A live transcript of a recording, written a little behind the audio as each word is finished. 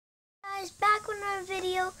guys, back on our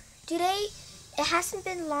video. Today, it hasn't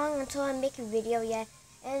been long until I make a video yet,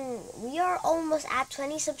 and we are almost at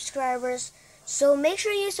 20 subscribers. So make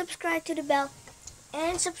sure you subscribe to the bell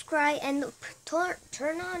and subscribe and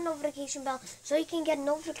turn on notification bell so you can get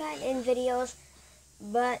notified in videos.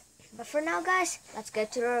 But for now, guys, let's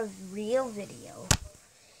get to the real video.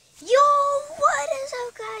 Yo, what is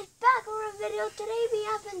up, guys? Back on our video. Today we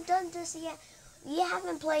haven't done this yet. We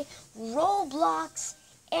haven't played Roblox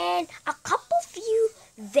and a few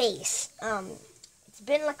days. It's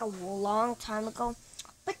been like a long time ago,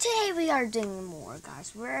 but today we are doing more,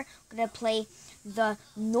 guys. We're gonna play the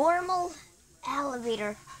normal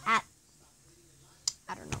elevator at,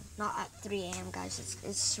 I don't know, not at 3 a.m. guys.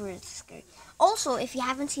 It's really scary. Also, if you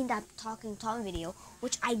haven't seen that Talking Tom video,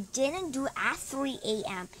 which I didn't do at 3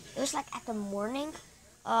 a.m., it was like at the morning.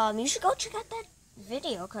 You should go check out that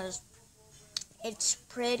video because it's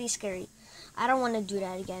pretty scary. I don't want to do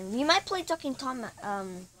that again. We might play Talking Tom.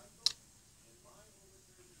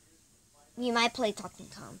 We might play Talking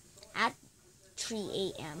Tom at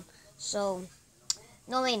 3 a.m. So,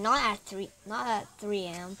 no wait, not at 3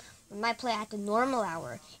 a.m. We might play at the normal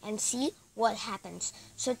hour and see what happens.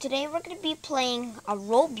 So today we're gonna be playing a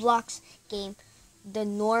Roblox game, the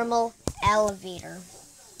normal elevator.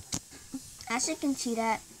 As you can see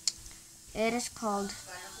that, it is called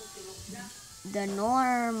the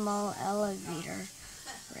normal elevator.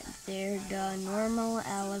 Right there, the normal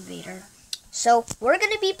elevator. So we're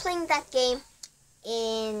gonna be playing that game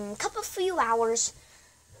in a few hours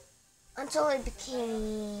until it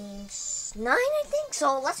became 9, I think.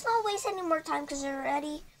 So let's not waste any more time because it's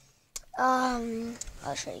already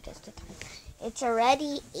I'll show you guys the time. It's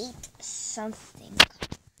already 8 something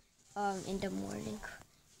in the morning.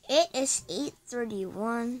 It is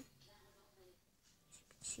 8:31.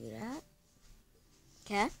 See that?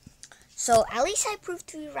 Okay. So at least I proved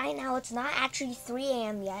to you right now it's not actually 3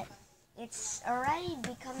 a.m. yet. It's already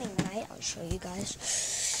becoming night. I'll show you guys.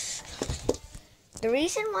 The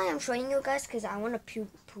reason why I'm showing you guys because I want to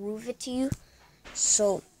prove it to you.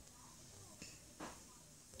 So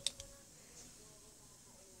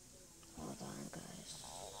hold on, guys.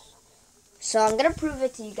 So I'm gonna prove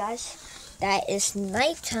it to you guys. That is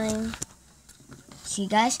nighttime. See,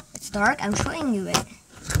 guys, it's dark. I'm showing you it.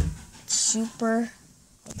 It's super.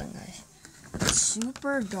 Hold on, guys. It's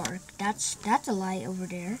super dark. That's a light over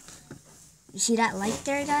there. You see that light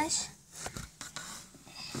there, guys?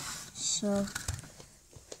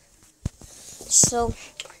 So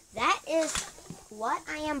that is what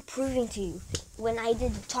I am proving to you when I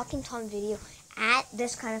did the Talking Tom video at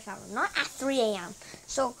this kind of hour, not at 3 a.m.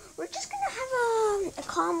 So we're just gonna have a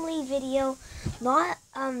calmly video, not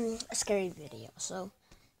a scary video. So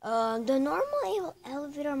the normal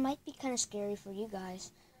elevator might be kind of scary for you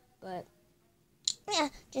guys, but yeah,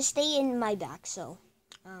 just stay in my back. So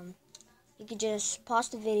you could just pause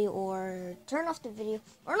the video or turn off the video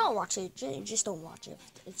or not watch it. Just don't watch it.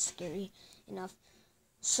 It's scary enough.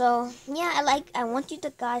 So yeah, I want you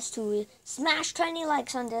guys to smash 20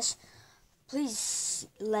 likes on this. Please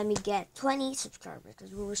let me get 20 subscribers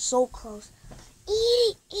because we were so close.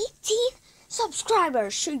 18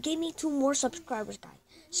 subscribers should give me 2 more subscribers, guys.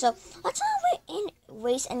 So let's not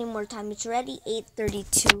waste any more time. It's already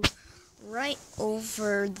 8:32 right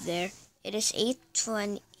over there. It is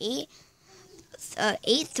 8:32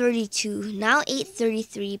 now,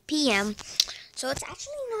 8:33 p.m. So it's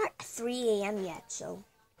actually not 3 a.m. yet. So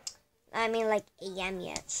I mean like a.m.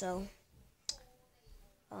 yet. So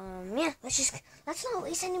yeah, let's not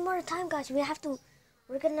waste any more time, guys. We're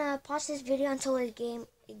gonna pause this video until it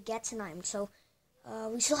gets 9. So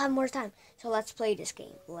we still have more time. So let's play this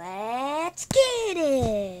game. Let's get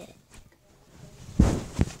it.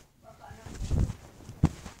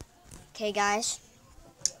 Okay, guys.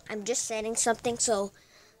 I'm just setting something so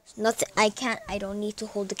nothing. I don't need to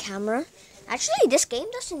hold the camera. Actually, this game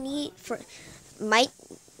doesn't need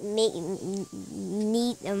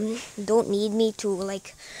don't need me to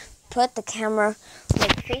like put the camera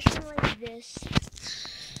like facing like this.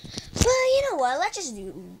 But you know what? Let's just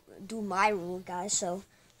do my rule, guys. So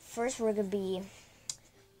first we're gonna be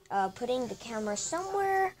putting the camera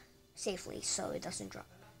somewhere safely so it doesn't drop.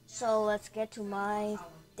 So let's get to my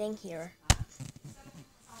thing here.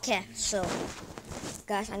 Okay, so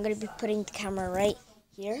guys, I'm gonna be putting the camera right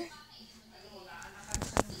here.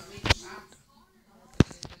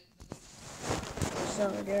 So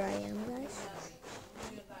there I am, guys,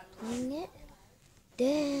 playing it.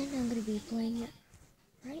 Then I'm gonna be playing it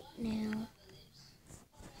right now.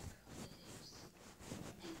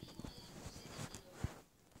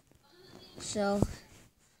 So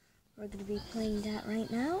we're gonna be playing that right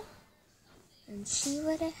now. and see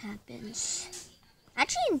what happens.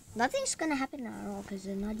 Actually, nothing's gonna happen at all because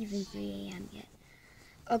it's not even 3 a.m. yet.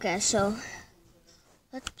 Okay, so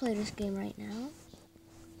let's play this game right now.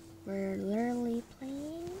 We're literally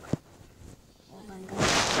playing. Hold on,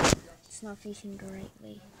 guys. It's not facing the right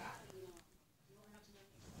way.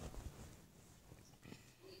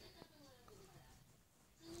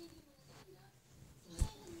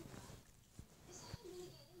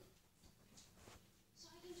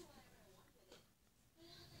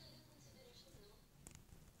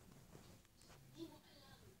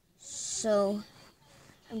 So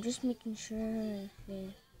I'm just making sure if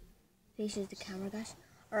it faces the camera, guys.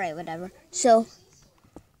 Alright, whatever. So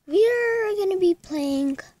we are gonna be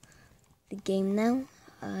playing the game now.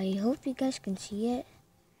 I hope you guys can see it.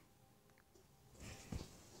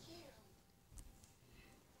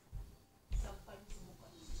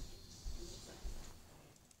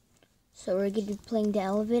 So we're gonna be playing the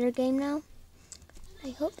elevator game now.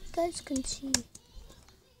 I hope you guys can see.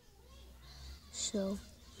 So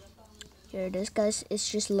here it is, guys. It's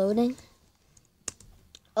just loading.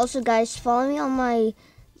 Also, guys, follow me on my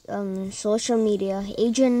social media,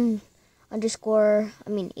 Adrian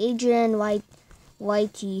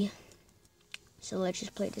YT. So let's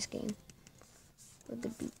just play this game. We're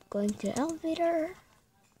gonna be going to elevator.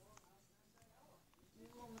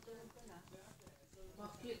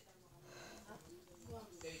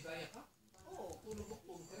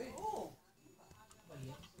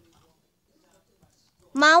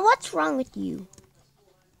 Ma, what's wrong with you?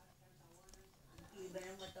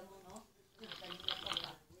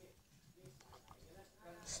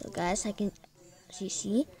 So guys, as you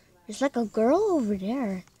see, there's like a girl over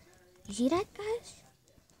there. You see that, guys?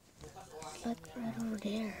 It's like right over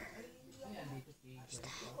there. What's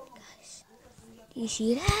that, guys? Do you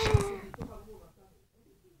see that?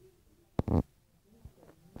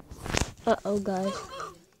 Uh-oh, guys.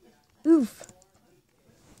 Oof.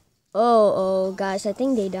 Oh, guys, I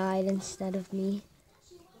think they died instead of me.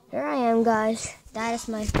 Here I am, guys. That is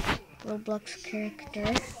my Roblox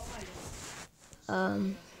character.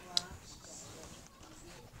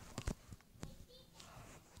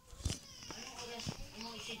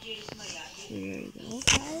 Here we go,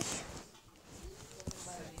 guys.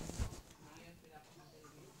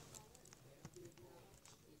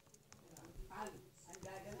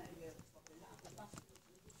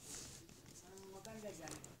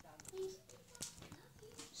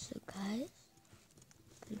 So, guys,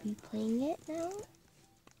 I'll be playing it now.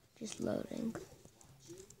 Just loading.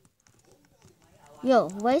 Yo,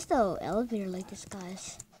 why is the elevator like this,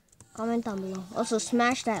 guys? Comment down below. Also,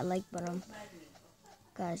 smash that like button.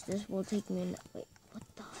 Guys, this will take me in. Wait, what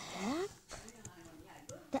the heck?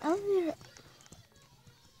 The elevator.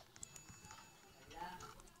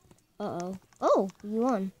 Uh-oh. Oh, you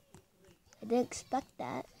won. I didn't expect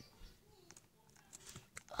that.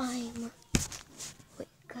 Wait,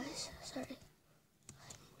 guys, sorry. I'm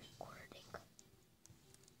recording.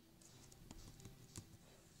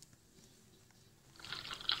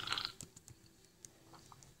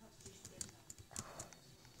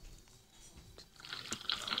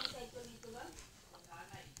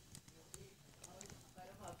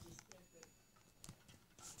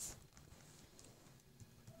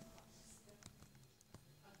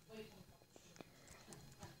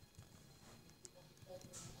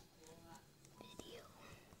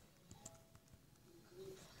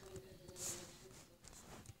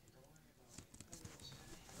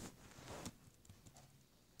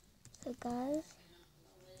 So, guys.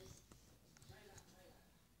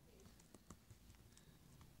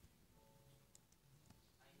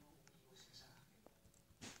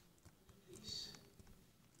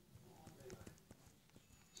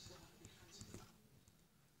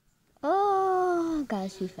 Oh,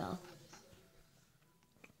 guys, we fell.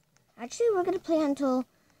 Actually, we're gonna play until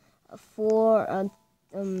 8:45.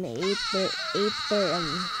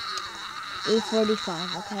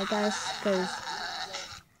 Okay, guys, because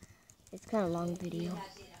it's kind of long video.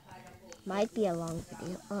 Might be a long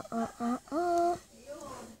video.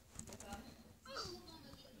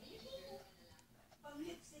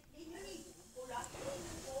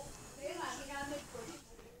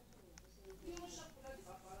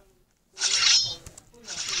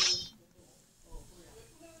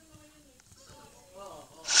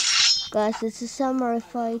 Guys, it's a samurai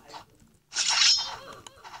fight.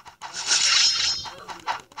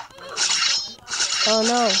 Oh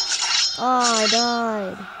no. Oh, I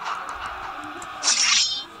died.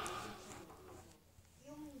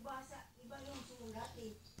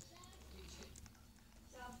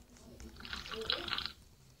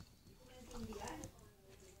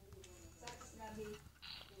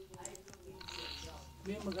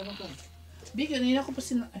 Bi, kanina ko pa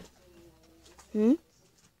Hmm?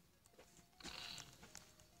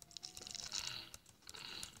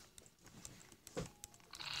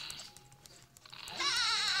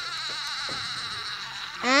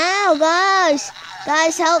 Ow, guys!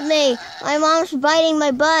 Guys, help me! My mom's biting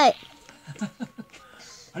my butt.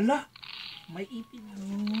 Ala, may ipin.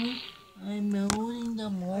 I'm holding the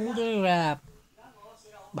molder wrap.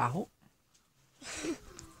 Baho.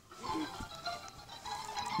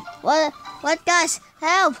 What, guys?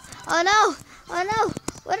 Help! Oh no! Oh no!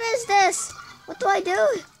 What is this? What do I do?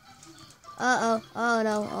 Uh-oh. Oh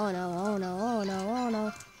no, oh no, oh no, oh no, oh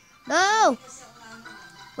no. No!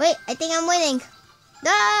 Wait, I think I'm winning.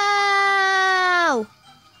 No!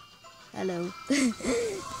 Hello.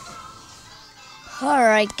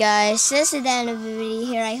 Alright guys, this is the end of the video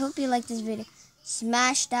here. I hope you liked this video.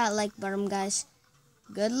 Smash that like button, guys.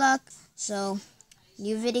 Good luck. So,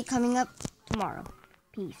 new video coming up tomorrow.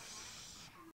 Peace.